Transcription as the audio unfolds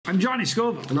I'm Johnny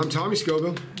Scoville. And I'm Tommy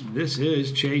Scoville. This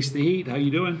is Chase the Heat. How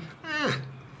you doing?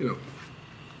 You know.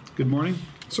 Good morning.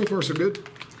 So far, so good.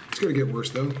 It's going to get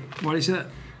worse, though. Why do you say that?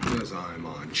 Because I'm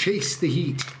on Chase the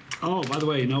Heat. Oh, by the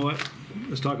way, you know what?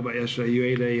 Let's talk about yesterday. You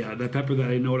ate that pepper that I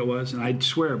didn't know what it was, and I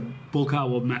swear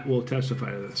Bullcow will testify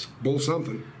to this. Bull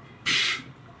something.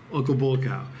 Uncle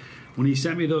Bullcow. When he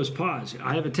sent me those pods,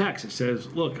 I have a text that says,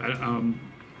 look, and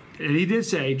he did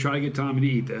say, try to get Tommy to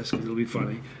eat this because it'll be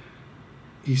funny.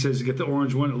 He says, get the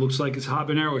orange one. It looks like it's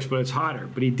habanero-ish, but it's hotter.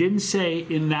 But he didn't say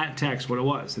in that text what it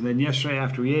was. And then yesterday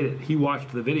after he ate it, he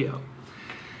watched the video.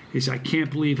 He said, I can't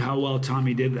believe how well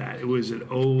Tommy did that. It was an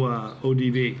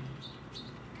ODB.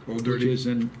 Old Dirty? Which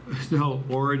is no,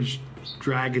 Orange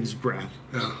Dragon's Breath.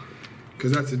 Yeah.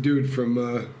 Because that's a dude from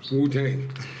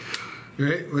Wu-Tang.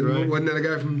 Right? Wasn't that a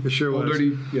guy from Old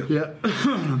Dirty? Yeah.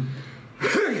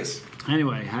 Haggis.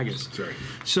 Anyway, haggis. Sorry.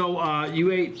 So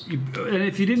you ate, and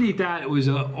if you didn't eat that, it was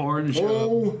an orange.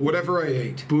 Whatever I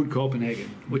ate. Boot Copenhagen,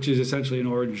 which is essentially an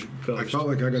orange ghost. I felt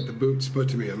like I got the boot put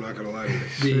to me. I'm not going to lie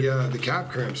to you. The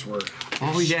cap cramps were.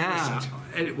 Oh yeah.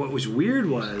 And what was weird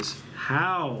was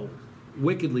how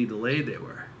wickedly delayed they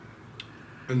were.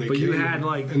 And they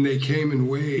came in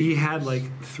waves. He had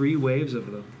like 3 waves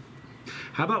of them.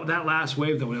 How about that last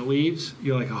wave though? When it leaves,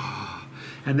 you're like, oh.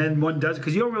 And then one does,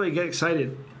 because you don't really get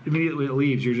excited immediately when it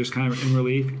leaves. You're just kind of in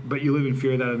relief, but you live in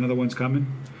fear that another one's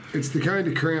coming. It's the kind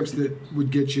of cramps that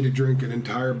would get you to drink an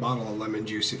entire bottle of lemon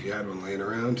juice if you had one laying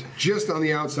around, just on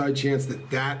the outside chance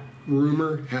that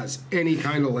rumor has any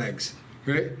kind of legs,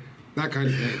 right? That kind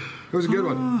of thing. It was a good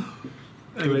one.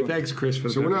 Anyway, thanks, Chris, for the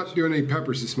So peppers. we're not doing any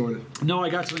peppers this morning. No, I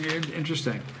got something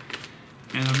interesting,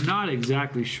 and I'm not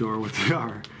exactly sure what they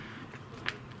are.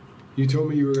 You told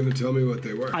me you were going to tell me what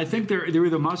they were. I think they're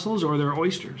either mussels or they're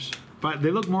oysters, but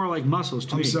they look more like mussels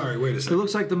to me. I'm sorry, wait a second. It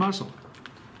looks like the mussel.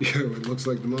 Yeah, it looks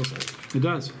like the mussel. It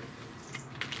does.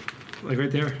 Like right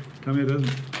there. Tell me it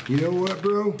doesn't. You know what,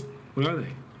 bro? What are they?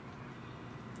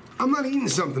 I'm not eating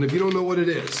something if you don't know what it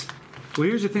is. Well,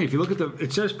 here's the thing. If you look at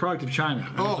it says product of China.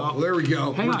 Oh, there we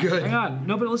go. We're good. Hang on.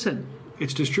 No, but listen.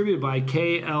 It's distributed by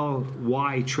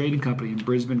KLY Trading Company in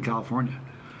Brisbane, California.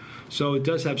 So it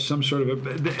does have some sort of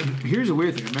a... Here's a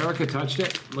weird thing. America touched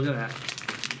it. Look at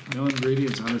that. No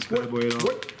ingredients on this bad boy at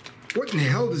all. What in the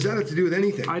hell does that have to do with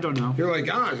anything? I don't know. You're like,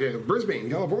 yeah, Brisbane,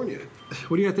 California.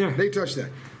 What do you got there? They touched that.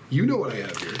 You know what I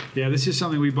have here. Yeah, this is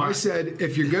something we bought. I said,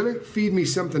 if you're going to feed me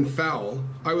something foul,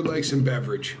 I would like some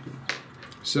beverage.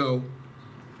 So...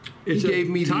 He gave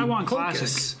me Taiwan the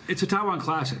classic. It's a Taiwan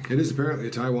classic. It is apparently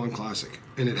a Taiwan classic,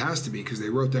 and it has to be because they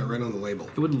wrote that right on the label.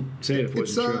 I wouldn't say it if it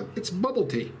wasn't true. It's bubble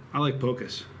tea. I like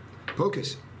Pocus.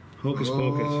 Pocus. Hocus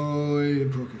Pocus. Oh,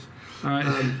 yeah, Pocus. All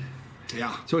right.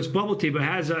 Yeah. So it's bubble tea, but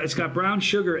it's got brown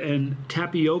sugar and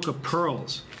tapioca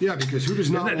pearls. Yeah, because who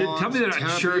does not want Tell me they're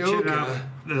not churching out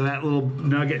that little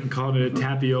nugget and calling it a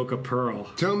tapioca pearl.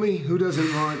 Tell me who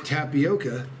doesn't want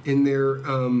tapioca in their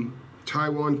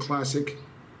Taiwan classic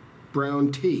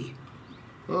brown tea.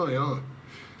 Oh, yeah.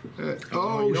 You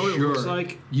know what sure. it looks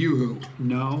like? Yoo-hoo.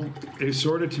 No. It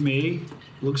sort of, to me,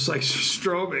 looks like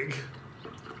strobing.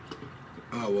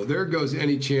 Oh, well, there goes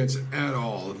any chance at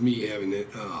all of me having it.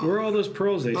 Oh. Where are all those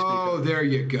pearls they speak of? There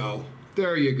you go.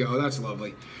 There you go. That's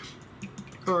lovely.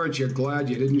 Aren't you glad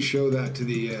you didn't show that to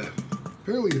the...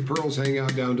 apparently the pearls hang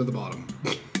out down to the bottom.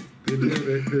 They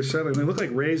do. They're settling. They look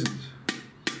like raisins.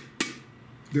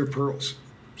 They're pearls.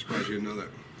 I'm surprised you didn't know that.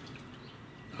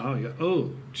 Oh, yeah.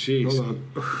 Oh, jeez. Hold on.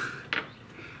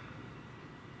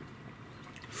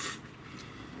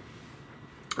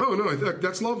 Oh, no,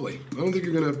 that's lovely. I don't think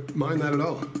you're going to mind that at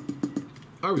all.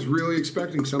 I was really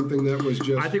expecting something that was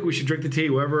just... I think we should drink the tea.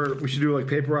 Whoever, we should do like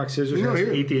paper, rock, scissors,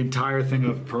 and eat the entire thing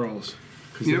of pearls.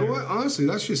 You know what? Honestly,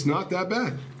 that's just not that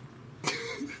bad.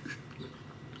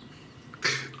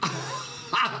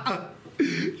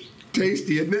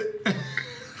 Tasty, isn't it?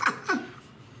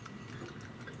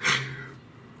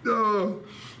 No,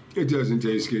 it doesn't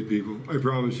taste good, people. I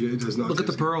promise you, it does not. Look at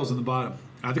the pearls in the bottom.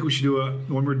 I think we should do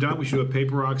when we're done, we should do a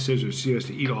paper, rock, scissors. See us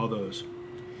to eat all those.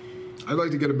 I'd like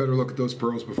to get a better look at those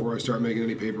pearls before I start making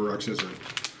any paper, rock, scissors.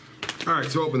 All right,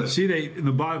 so open this. See, in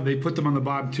the bottom, they put them on the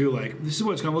bottom too. Like, this is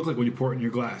what it's going to look like when you pour it in your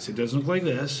glass. It doesn't look like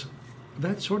this.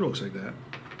 That sort of looks like that.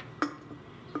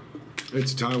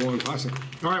 It's a Taiwan classic.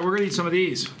 All right, we're going to eat some of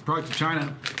these. Product of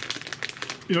China.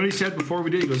 You know what he said before we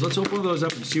did? He goes, let's open those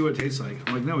up and see what it tastes like.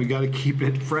 I'm like, no, we got to keep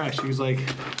it fresh. He was like...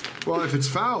 Well, if it's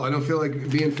foul, I don't feel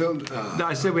like being filmed. No,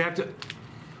 I said we have to...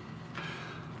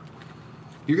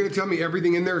 You're going to tell me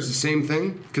everything in there is the same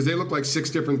thing? Because they look like 6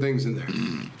 different things in there.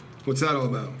 What's that all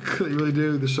about? They really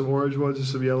do. There's some orange ones and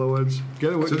some yellow ones.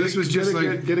 This was just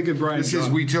like... Get a good Brian This is,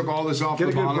 we took all this off the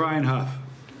bottom. Get a good Brian Huff.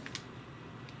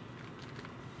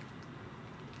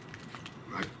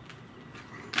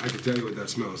 I can tell you what that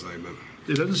smells like, but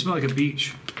It doesn't smell like a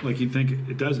beach, like you'd think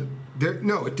it doesn't.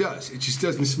 no, it does. It just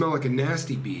doesn't smell like a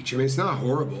nasty beach. I mean, it's not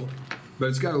horrible, but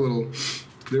it's got a little.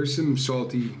 There's some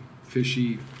salty,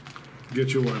 fishy.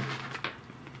 Get you one.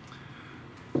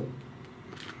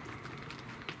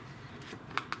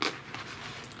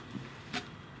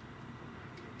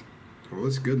 Well,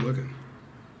 it's good looking.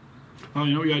 Oh,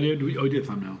 you know what we gotta do? We did a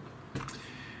thumbnail.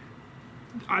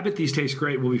 I bet these taste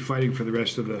great. We'll be fighting for the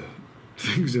rest of the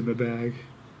things in the bag.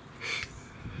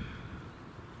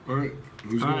 All right.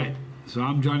 Who's All going? right. So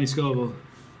I'm Johnny Scoville.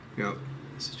 Yep.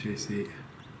 This is JC.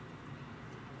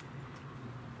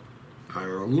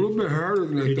 They're a little bit harder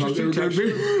than I thought they were going to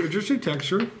be. Interesting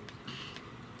texture.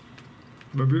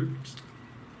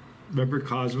 Remember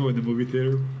Cosmo in the movie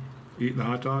theater eating the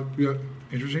hot dog? Yeah.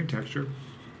 Interesting texture.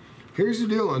 Here's the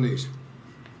deal on these.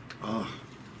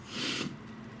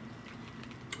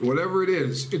 Whatever it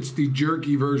is, it's the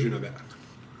jerky version of that,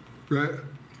 right?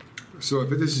 So if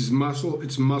this is muscle,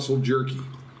 it's muscle jerky.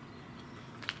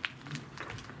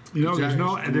 You know,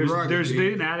 Exactly. they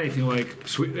didn't add anything like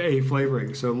sweet A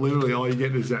flavoring, so literally all you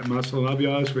get is that muscle. And I'll be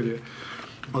honest with you,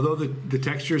 although the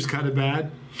texture is kind of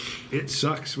bad, it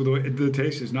sucks with the way the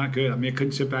taste is not good. I mean, I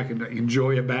couldn't sit back and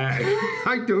enjoy a bag.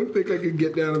 I don't think I could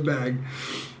get down a bag,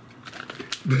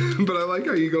 but I like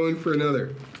how you go in for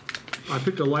another. I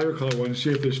picked a lighter color one to see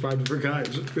if there's 5 different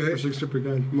kinds or 6 different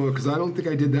kinds. Well, because I don't think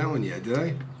I did that one yet, did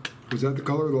I? Was that the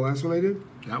color of the last one I did?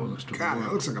 That one looks God,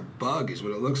 that looks like a bug is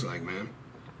what it looks like, man.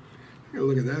 Here,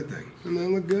 look at that thing. Doesn't that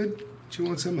look good? Do you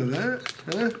want some of that?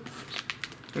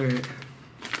 Huh? All right.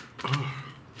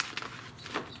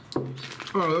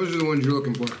 Oh, those are the ones you're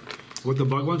looking for. What, the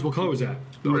bug ones? What color was that?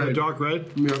 Oh, Red. that dark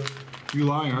red? Yep. You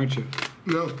lying, aren't you?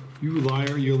 No. You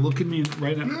liar. You're looking me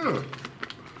right now. No.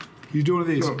 You do one of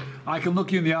these. No. I can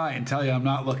look you in the eye and tell you I'm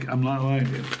not lying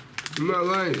to you. I'm not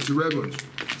lying. It's the red ones.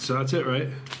 So that's it, right?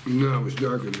 No, it's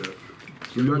darker than that.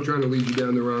 I'm not trying to lead you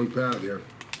down the wrong path here.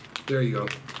 There you go.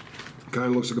 Kind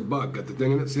of looks like a bug. Got the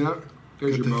thing in it. See that?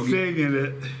 There's your The bogey. thing in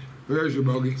it. There's your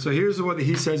bogey. So here's the one that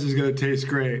he says is going to taste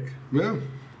great. Yeah.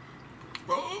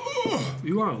 Oh,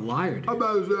 You are a liar, dude. how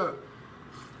bad is that?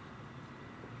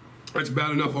 That's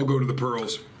bad enough. I'll go to the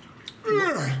pearls.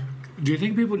 Do you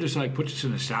think people just like put this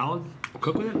in a salad,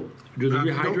 cook with it? Do they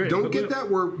rehydrate? Don't cook get with it? that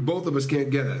where both of us can't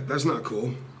get it. That's not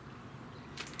cool.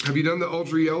 Have you done the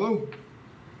ultra yellow?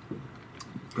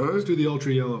 Huh? Let's do the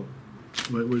ultra yellow.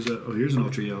 Wait, where's that? Oh, here's an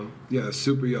ultra yellow. Yeah, it's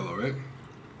super yellow, right?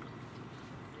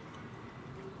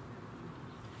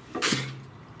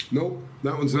 Nope,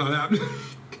 that one's not happening.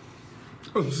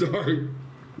 I'm sorry.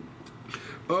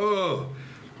 Oh,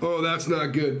 that's not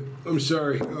good. I'm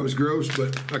sorry. That was gross,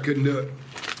 but I couldn't do it.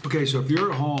 Okay, so if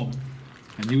you're at home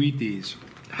and you eat these,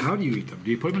 how do you eat them?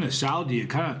 Do you put them in a salad? Do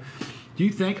you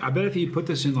think? I bet if you put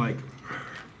this in like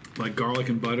garlic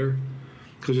and butter,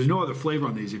 because there's no other flavor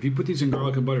on these. If you put these in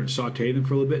garlic and butter and saute them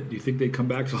for a little bit, do you think they'd come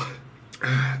back?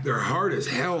 They're hard as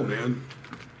hell, man.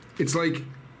 It's like,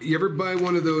 you ever buy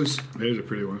one of those? There's a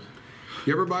pretty one.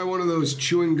 You ever buy one of those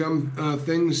chewing gum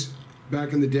things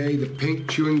back in the day? The pink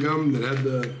chewing gum that had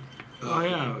the Oh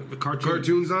yeah, the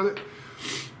cartoons on it.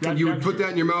 And you would put that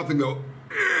in your mouth and go,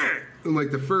 "Ugh," and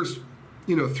like the first,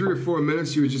 3 or 4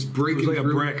 minutes, you would just break it like a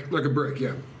through, brick. like a brick,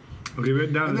 yeah. Okay,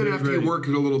 written down. And then after you work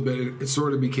it a little bit, it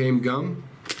sort of became gum.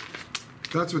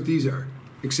 That's what these are,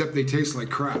 except they taste like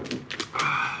crap.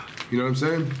 You know what I'm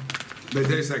saying? They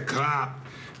taste like crap.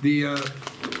 Yeah,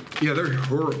 they're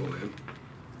horrible, man.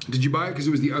 Did you buy it because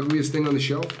it was the ugliest thing on the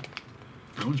shelf?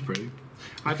 That one's pretty.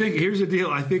 I think here's the deal.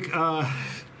 I think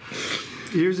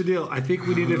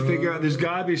we need to figure out. There's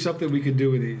got to be something we could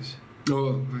do with these.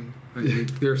 Oh, I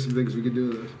think there are some things we could do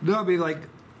with this. No, be like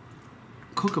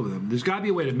cook with them. There's got to be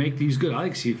a way to make these good. I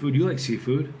like seafood. You like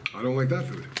seafood? I don't like that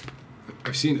food.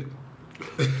 I've seen it.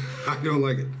 I don't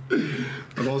like it.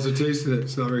 I've also tasted it.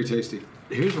 It's not very tasty.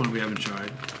 Here's one we haven't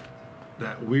tried.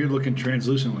 That weird looking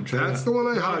translucent one. Try That's that. the one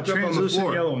I hopped up on the translucent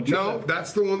floor. yellow one. Try No, that.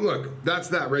 that's the one. Look, that's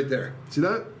that right there. See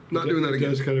that? Not doing that It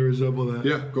again. does kind of resemble that.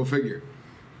 Yeah, go figure.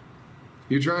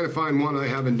 You're trying to find one I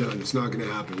haven't done. It's not going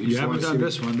to happen. You just haven't wanna done see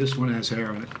this one. This one has hair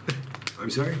on it.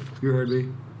 I'm sorry? You heard me.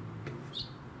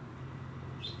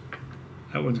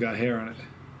 That one's got hair on it.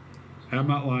 I'm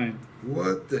not lying.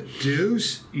 What the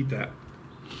deuce? Eat that.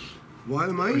 Why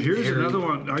am I Here's hairy? another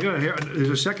one. I got a hair. There's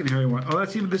a second hairy one. Oh,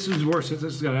 this is worse. This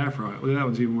has got afro on it. Look at that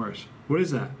one's even worse. What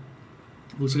is that?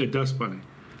 Looks like a dust bunny.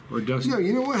 Or a dust. No,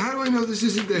 you know what? How do I know this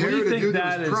isn't the What hair do you of the think dude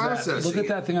that that was is? processing Look at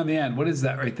that thing on the end. What is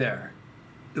that right there?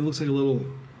 It looks like a little.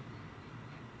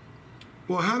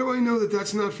 Well, how do I know that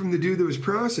that's not from the dude that was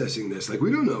processing this? Like,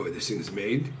 we don't know where this thing is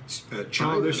made.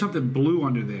 China. Oh, there's something blue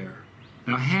under there.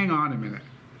 Now, hang on a minute.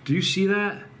 Do you see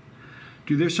that?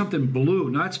 Dude, there's something blue.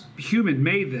 No, it's human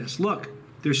made this. Look,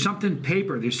 there's something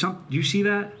paper. There's some. Do you see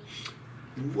that?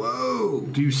 Whoa.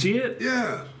 Do you see it?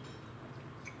 Yeah.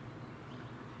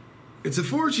 It's a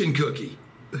fortune cookie.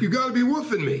 You gotta be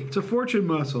woofing me. It's a fortune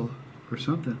muscle or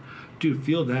something. Dude,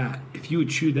 feel that. If you would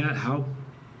chew that, how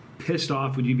pissed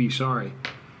off would you be? Sorry.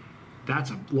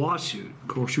 That's a lawsuit. Of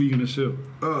course, who are you going to sue?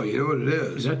 Oh, you know what it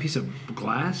is? Is that a piece of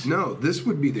glass? No, this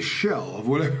would be the shell of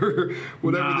whatever this.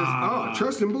 Oh,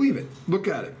 trust and believe it. Look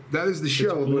at it. That is the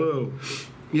shell. It's blue.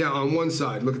 Yeah, on one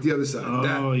side. Look at the other side.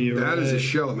 Oh, you're right. That is a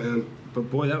shell, man. But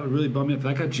boy, that would really bum me up. If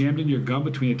that got jammed in your gum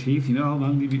between the teeth, you know how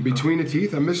long you'd be... Between the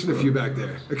teeth? I'm missing a few back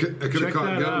there. I could have caught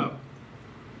that gum. out.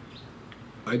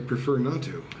 I'd prefer not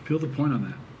to. Feel the point on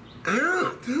that. Ah,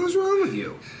 what the hell's wrong with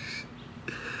you?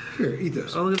 Here, eat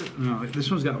this. Oh, look at it. No,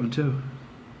 this one's got one too.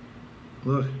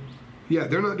 Look. Yeah,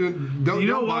 they're not doing... You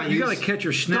know what? You got to catch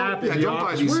your snap. Don't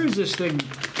buy these. Where is this thing?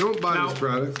 Don't buy this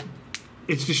product.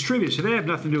 It's distributed, so they have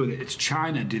nothing to do with it. It's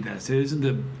China did this. It isn't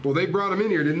the... Well, they brought them in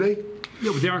here, didn't they?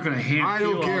 Yeah, but they aren't going to hand. I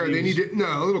don't care. They need to...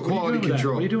 No, a little quality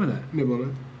control. What are you doing with that? Nibble on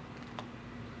it.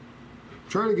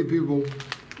 Trying to get people...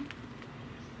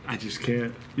 I just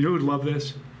can't. You know who would love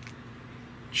this?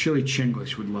 Chili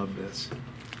Chinglish would love this.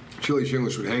 Chili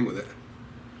Chinglish would hang with it.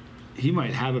 He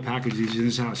might have a package of these in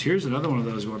his house. Here's another one of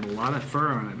those with a lot of fur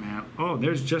on it, man. Oh,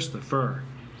 there's just the fur.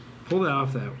 Pull that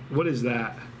off that. What is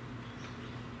that?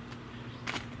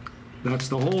 That's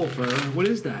the whole fur. What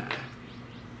is that?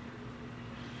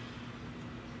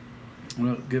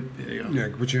 Well, there you go. Yeah,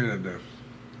 put your hand up there.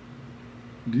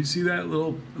 Do you see that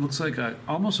little? It looks like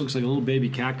almost looks like a little baby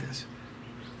cactus.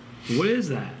 What is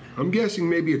that? I'm guessing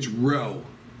maybe it's roe.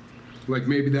 Like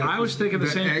maybe that. I was thinking the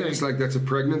same thing. Eggs, like that's a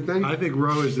pregnant thing. I think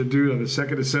Roe is the dude on the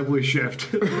second assembly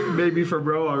shift. Maybe from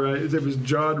Roe, all right. It was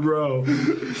John Roe.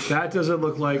 That doesn't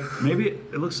look like. Maybe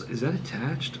it looks. Is that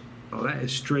attached? Oh, that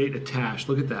is straight attached.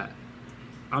 Look at that.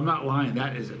 I'm not lying.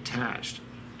 That is attached.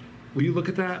 Will you look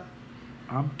at that?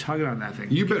 I'm tugging on that thing.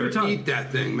 You better eat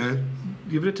that thing, man.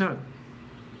 Give it a tug.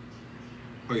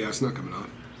 Oh yeah, it's not coming off.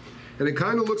 And it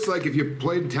kind of looks like if you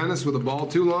played tennis with a ball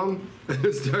too long,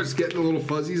 it starts getting a little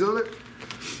fuzzies on it.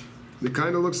 It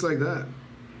kind of looks like that.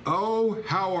 Oh,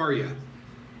 how are you?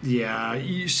 Yeah,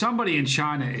 somebody in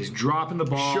China is dropping the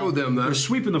ball. Show them that. They're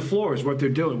sweeping the floor is what they're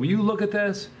doing. Will you look at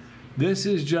this? This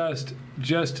is just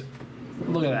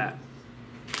look at that.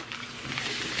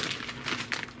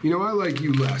 You know, I like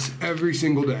you less every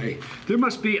single day. There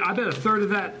must be. I bet a third of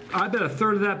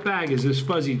that bag is this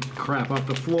fuzzy crap off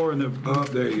the floor in the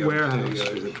there you warehouse.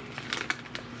 There you go.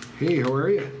 Hey, how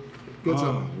are you? Get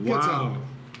some. Get some.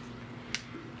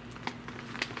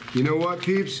 You know what,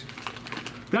 peeps?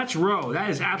 That's Roe. That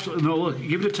is absolutely no. Look,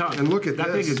 give it a tug. And look at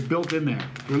that this. thing is built in there.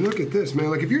 And look at this, man.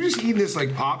 Like if you're just eating this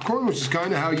like popcorn, which is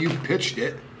kind of how you pitched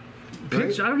it.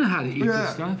 Right? I don't know how to eat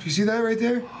this stuff. Do you see that right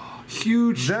there?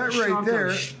 Huge. That right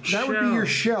there. That would be your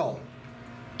shell.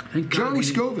 Johnny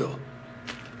Scoville.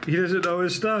 He doesn't know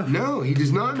his stuff. No, he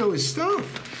does not know his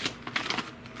stuff.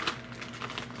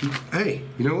 Hey,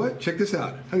 you know what? Check this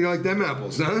out. How do you like them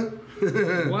apples, huh?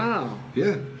 Wow.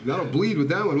 Yeah, that'll bleed with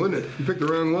that one, wouldn't it? You picked the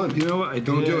wrong one. You know what?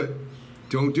 Don't do it.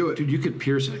 Don't do it. Dude, you could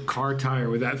pierce a car tire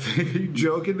with that thing. Are you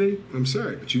joking me? I'm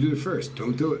sorry, but you did it first.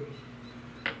 Don't do it.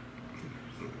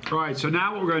 All right, so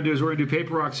now what we're going to do is we're going to do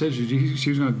paper, rock, scissors. She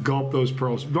was going to gulp those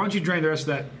pearls. Why don't you drain the rest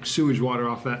of that sewage water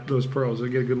off those pearls and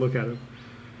get a good look at them?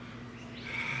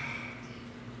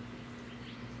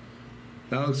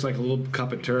 That looks like a little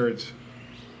cup of turds.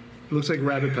 It looks like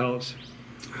rabbit pellets.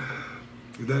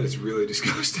 That is really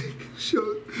disgusting.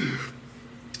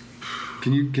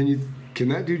 Can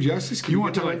that do justice? You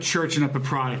want to talk about churching up a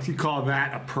product. You call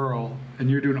that a pearl, and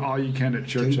you're doing all you can to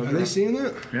church up. Are they seeing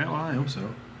that? Yeah, well, I hope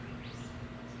so.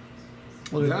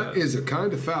 That is a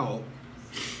kind of foul.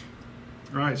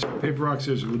 All right, so paper, rock,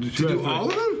 scissors. We'll do two. To do all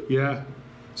of them? Yeah.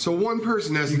 So one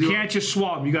person has to do it. You can't just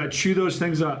swallow them. You got to chew those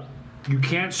things up. You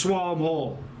can't swallow them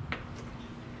whole.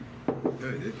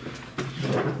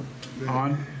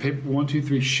 On paper, 1, 2,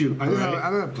 3, shoot. I don't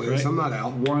have to play this. I'm not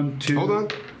Al. 1, 2. Hold on.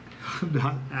 I'm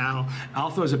not Al. Al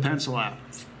throws a pencil out.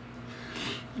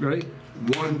 Ready?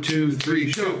 1, 2,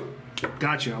 3, shoot.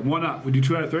 Gotcha. I'm 1 up. We do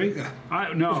 2 out of 3?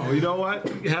 Yeah. No, you know what?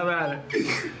 Have at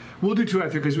it. We'll do 2 out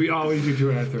of 3 because we always do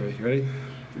 2 out of 3. Ready?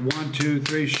 1, 2,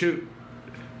 3, shoot.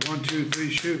 1, 2, 3,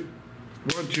 shoot.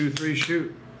 1, 2, 3,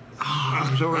 shoot.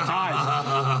 So we're tied.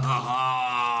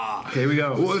 Here we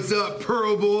go. What's up,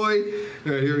 Pearl Boy?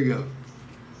 All right, here we go.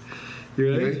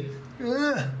 You ready?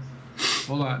 Yeah.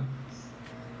 Hold on.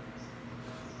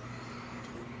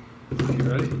 You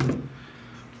ready?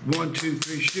 1, 2,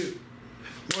 3, shoot.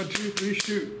 1, 2, 3,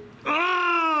 shoot.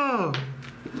 Oh!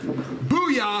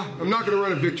 Booyah! I'm not going to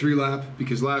run a victory lap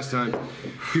because last time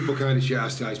people kind of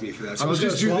chastised me for that. So I'll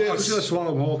just do this. I'm just going to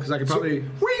swallow them whole because I could probably...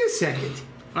 Wait a second.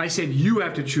 I said you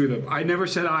have to chew them. I never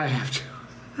said I have to.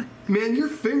 Man, your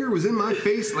finger was in my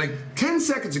face like 10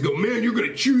 seconds ago. Man, you're going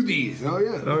to chew these. Oh,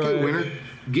 yeah. Okay, right. winner.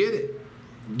 Get it.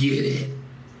 Get it.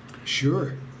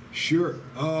 Sure. Sure.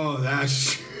 Oh,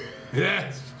 that's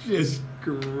just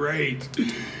great.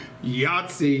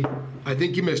 Yahtzee. I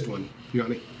think you missed one,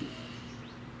 Yanni.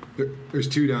 There's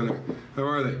two down there. How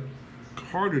are they?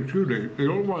 Hard to chew. They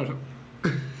don't want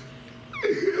to.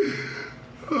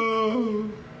 Oh,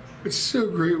 it's so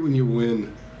great when you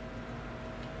win.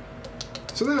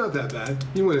 So they're not that bad.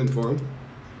 You went in for them.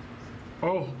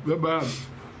 Oh, they're bad.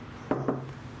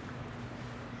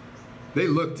 They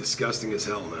look disgusting as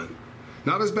hell, man.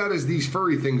 Not as bad as these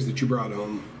furry things that you brought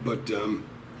home, but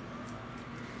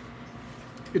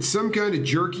it's some kind of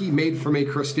jerky made from a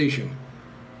crustacean.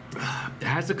 It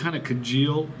has a kind of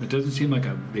congeal. It doesn't seem like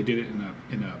they did it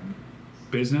in a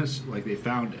business, like they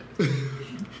found it.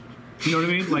 You know what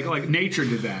I mean? Like nature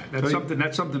did that. That's something.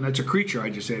 That's a creature. I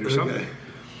just said or something. Okay.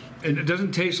 And it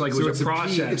doesn't taste like it was a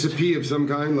process. It's a pea of some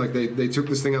kind. Like they took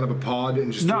this thing out of a pod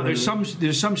and just. No, there's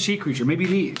some sea creature, maybe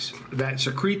these that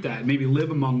secrete that, maybe live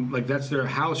among, like that's their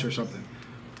house or something.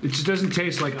 It just doesn't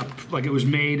taste like it was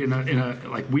made in a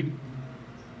like we.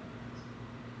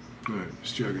 All right,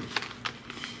 just joking.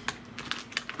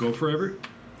 Go forever?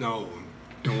 No,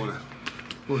 don't want to.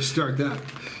 We'll start that.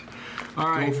 All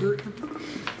right. Go for it.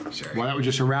 Sorry. Well, that would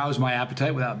just arouse my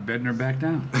appetite without bedding her back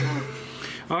down.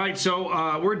 All right,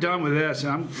 so we're done with this.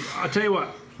 I'll tell you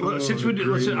what. Since we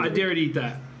listen, I dare to eat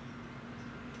that.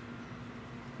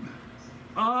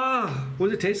 What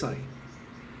does it taste like?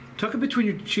 Tuck it between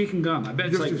your cheek and gum. I bet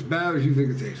it's just like as bad as you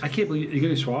think it tastes. I can't believe you're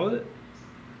gonna swallow it.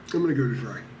 I'm gonna go to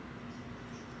try.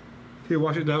 Here,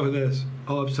 wash it down with this.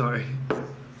 Oh, I'm sorry.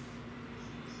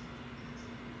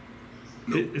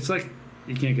 Nope. It's like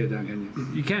you can't get it down, can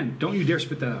you? You can. Don't you dare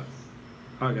spit that out.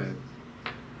 All right, go ahead.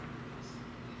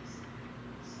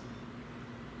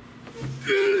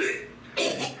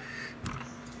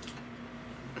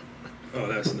 Oh,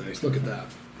 that's nice. Look at that.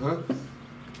 Huh?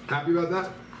 Happy about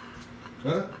that?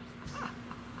 Huh?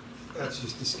 That's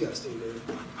just disgusting, dude.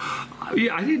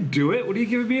 Yeah, I didn't do it. What are you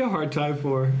giving me a hard time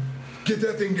for? Get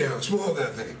that thing down. Swallow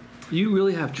that thing. You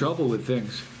really have trouble with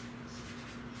things.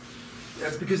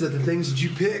 That's because of the things that you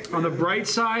pick. On the bright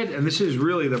side, and this is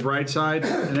really the bright side,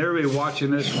 and everybody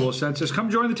watching this will sense this, come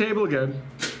join the table again.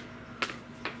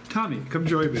 Tommy, come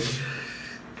join me.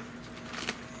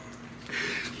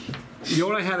 You know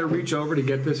what I had to reach over to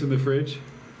get this in the fridge?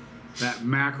 That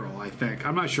mackerel, I think.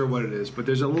 I'm not sure what it is, but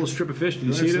there's a little strip of fish. Do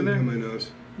you see it in there? On my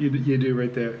nose. You do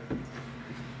right there.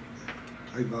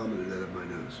 I vomited that up my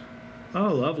nose.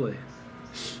 Oh, lovely.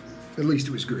 At least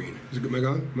it was green. Is it good? Am I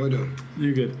gone? Am I done?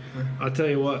 You're good. I'll tell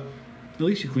you what. At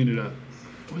least you cleaned it up.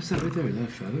 What's that right there? Is that a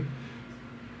feather?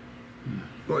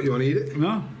 What, you want to eat it?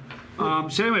 No.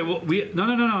 So anyway, well, no.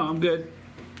 I'm good.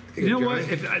 You know what?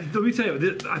 Let me tell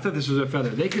you. I thought this was a feather.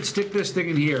 They could stick this thing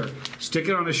in here, stick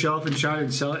it on a shelf in China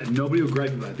and sell it, and nobody would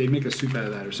gripe about it. They'd make a soup out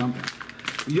of that or something.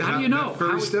 How do you know? That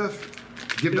furry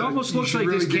stuff? It almost looks like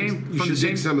this came from the same... You should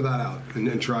dig some of that out and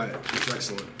then try it. It's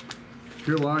excellent.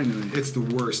 You're lying to me. It's the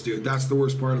worst, dude. That's the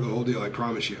worst part of the whole deal, I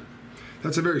promise you.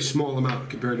 That's a very small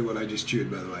amount compared to what I just chewed,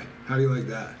 by the way. How do you like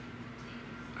that?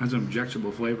 Has an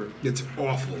objectionable flavor. It's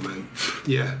awful, man.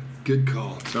 Yeah, good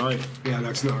call. Sorry. Yeah,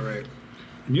 that's not right.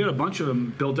 And you had a bunch of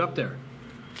them built up there.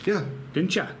 Yeah.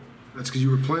 Didn't ya? That's because you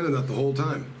were planning that the whole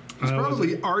time. He's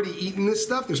probably already eaten this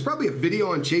stuff. There's probably a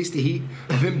video on Chase the Heat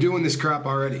of him doing this crap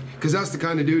already, because that's the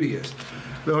kind of dude he is.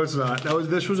 No, it's not.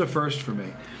 This was a first for me.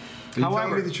 Are you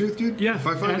telling me the truth, dude? Yeah. If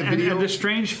I find a video... And the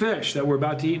strange fish that we're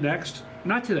about to eat next,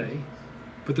 not today,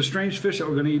 but the strange fish that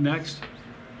we're going to eat next,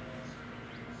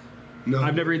 no.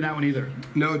 I've never eaten that one either.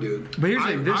 No, dude. But here's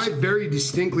the thing. I very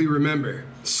distinctly remember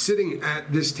sitting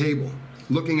at this table,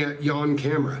 looking at you on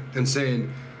camera and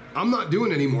saying, I'm not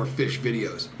doing any more fish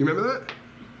videos. You remember that?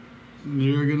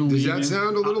 You're going to Does that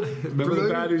sound a little Remember familiar?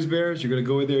 the Bad News Bears? You're going to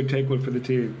go in there and take one for the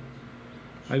team.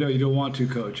 I know you don't want to,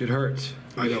 Coach. It hurts.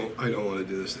 I don't want to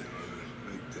do this thing.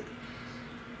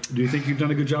 Do you think you've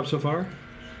done a good job so far?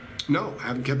 No, I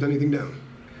haven't kept anything down.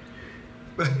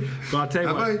 Well, I'll tell you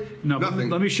Have what. I? No, Nothing.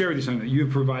 let me share with you something. You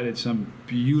have provided some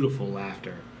beautiful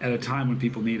laughter at a time when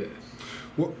people need it.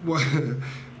 What,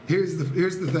 here's the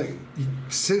thing.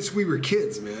 Since we were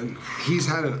kids, man, he's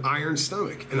had an iron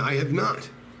stomach, and I have not.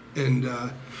 And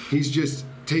he's just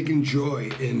taken joy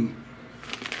in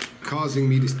causing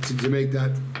me to make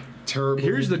that terrible...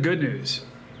 Here's the good news.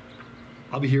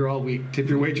 I'll be here all week. Tip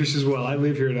your waitress as well. I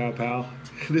live here now, pal.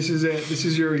 This is it. This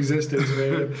is your existence,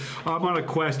 man. I'm on a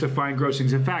quest to find gross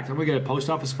things. In fact, I'm going to get a post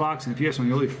office box, and if you have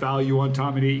something really foul you want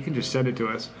Tom and eat, you can just send it to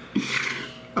us.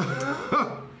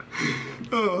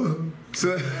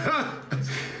 So,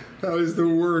 that is the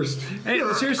worst. Hey,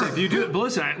 seriously, if you do it, but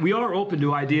listen, we are open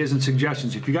to ideas and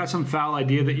suggestions. If you got some foul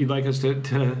idea that you'd like us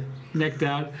to nick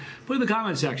down, put it in the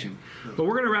comment section. But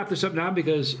we're going to wrap this up now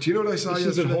because do you know what I saw this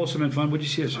yesterday? has been wholesome and fun. What did you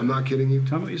see yesterday? I'm not kidding you.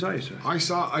 Tell me what you saw yesterday. I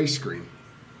saw ice cream.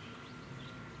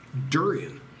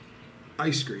 Durian.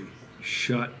 Ice cream.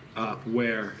 Shut up.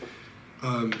 Where?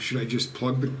 Should I just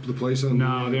plug the place on?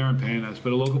 No, they aren't paying us.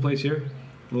 But a local place here?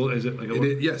 Well, is it like a local?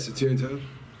 Yes, it's here in town.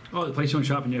 Oh, the place you went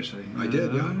shopping yesterday. I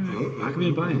did, yeah. How come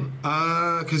you didn't buy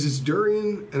it? Because it's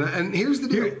durian, and here's the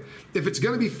deal: if it's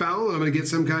going to be foul, I'm going to get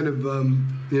some kind of,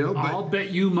 But, I'll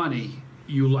bet you money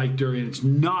you like durian. It's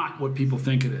not what people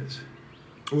think it is.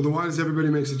 Well, then why does everybody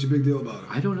make such a big deal about it?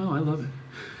 I don't know. I love it.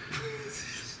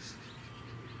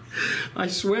 I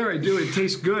swear I do. It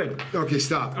tastes good. Okay,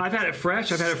 stop. I've had it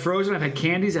fresh. I've had it frozen. I've had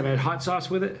candies. I've had hot sauce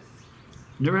with it.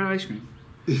 Never had ice cream.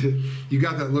 You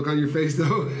got that look on your face,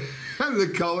 though?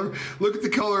 The color. Look at the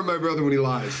color of my brother when he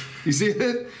lies. You see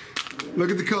it?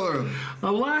 Look at the color of him.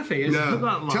 I'm laughing. It's not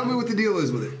lying. Tell me what the deal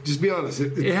is with it. Just be honest.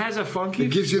 It has a funky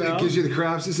smell. It gives you the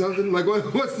craps or something? Like,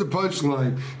 what's the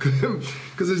punchline?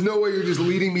 Because there's no way you're just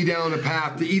leading me down a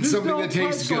path to eat something that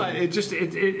tastes good. It just,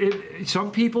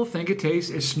 some people think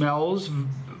it smells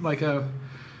like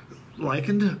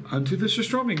likened unto the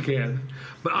surströmming can.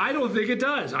 But I don't think it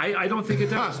does. I don't think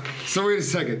it does. So wait a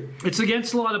second. It's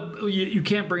against a lot of... You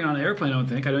can't bring it on an airplane, I don't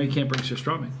think. I know you can't bring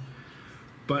surströmming.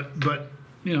 But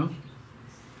you know...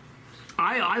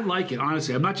 I like it,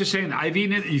 honestly. I'm not just saying that. I've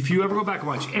eaten it. If you ever go back and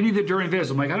watch any of the durian videos,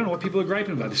 I'm like, I don't know what people are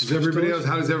griping about. This is everybody else.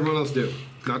 How does everyone else do?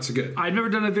 Not so good. I've never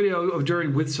done a video of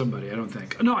durian with somebody, I don't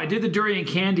think. No, I did the durian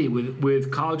candy with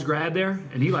college grad there,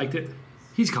 and he liked it.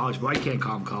 He's college boy. I can't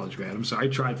call him college grad. I'm sorry. I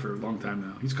tried for a long time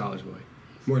now. He's college boy.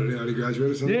 What, did he already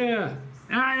graduate or something? Yeah.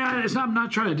 I'm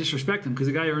not trying to disrespect him because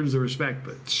the guy earns the respect,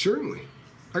 but... Certainly.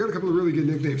 I got a couple of really good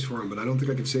nicknames for him, but I don't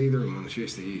think I can say either of them on the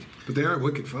Chase to Eat. But they are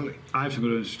wicked funny. I have some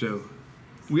good ones too.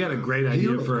 We had a great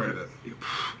idea for...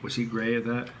 Was he great at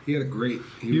that? He had a great...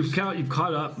 You've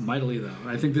caught up mightily, though.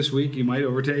 I think this week you might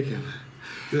overtake him.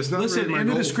 Listen, really in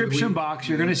the description box,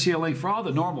 you're going to see a link for all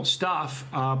the normal stuff.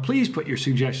 Please put your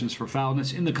suggestions for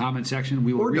foulness in the comment section.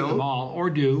 We will read them all, or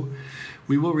do.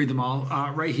 We will read them all.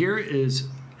 Right here is...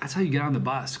 That's how you get on the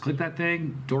bus. Click that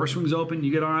thing. Door swings open.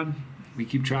 You get on. We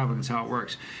keep traveling. That's how it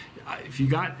works. If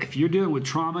you're dealing with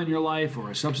trauma in your life or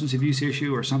a substance abuse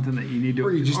issue or something that you need to...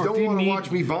 Or you just don't want to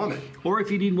watch me vomit. Or if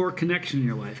you need more connection in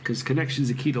your life, because connection is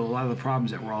the key to a lot of the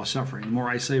problems that we're all suffering. The more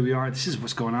isolated we are, this is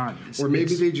what's going on. Or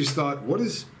maybe they just thought, what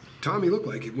does Tommy look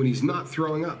like when he's not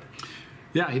throwing up?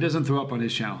 Yeah, he doesn't throw up on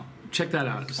his channel. Check that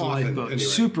out. It's the lifeboat. Anyway.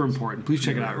 Super important. Please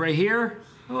check it out. Right here,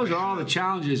 those are all the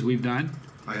challenges we've done.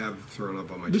 I have thrown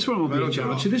up on my This channel. one will be a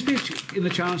challenge. Should this be in the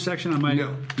challenge section? I might.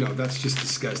 No, that's just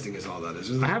disgusting is all that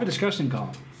is, isn't it? I have a disgusting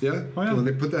column. Yeah? Oh, yeah. Well, then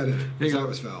they put that in. There you go. That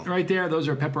was foul. Right there, those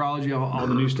are pepperology, all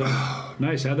the new stuff.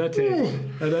 Nice. How'd that taste?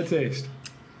 How'd that taste?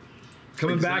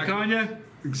 Coming back on you?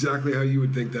 Exactly how you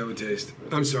would think that would taste.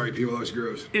 I'm sorry, people. That was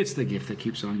gross. It's the gift that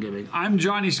keeps on giving. I'm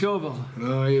Johnny Scoville.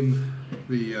 And I am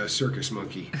the circus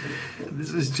monkey.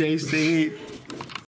 This is Chase to Eat.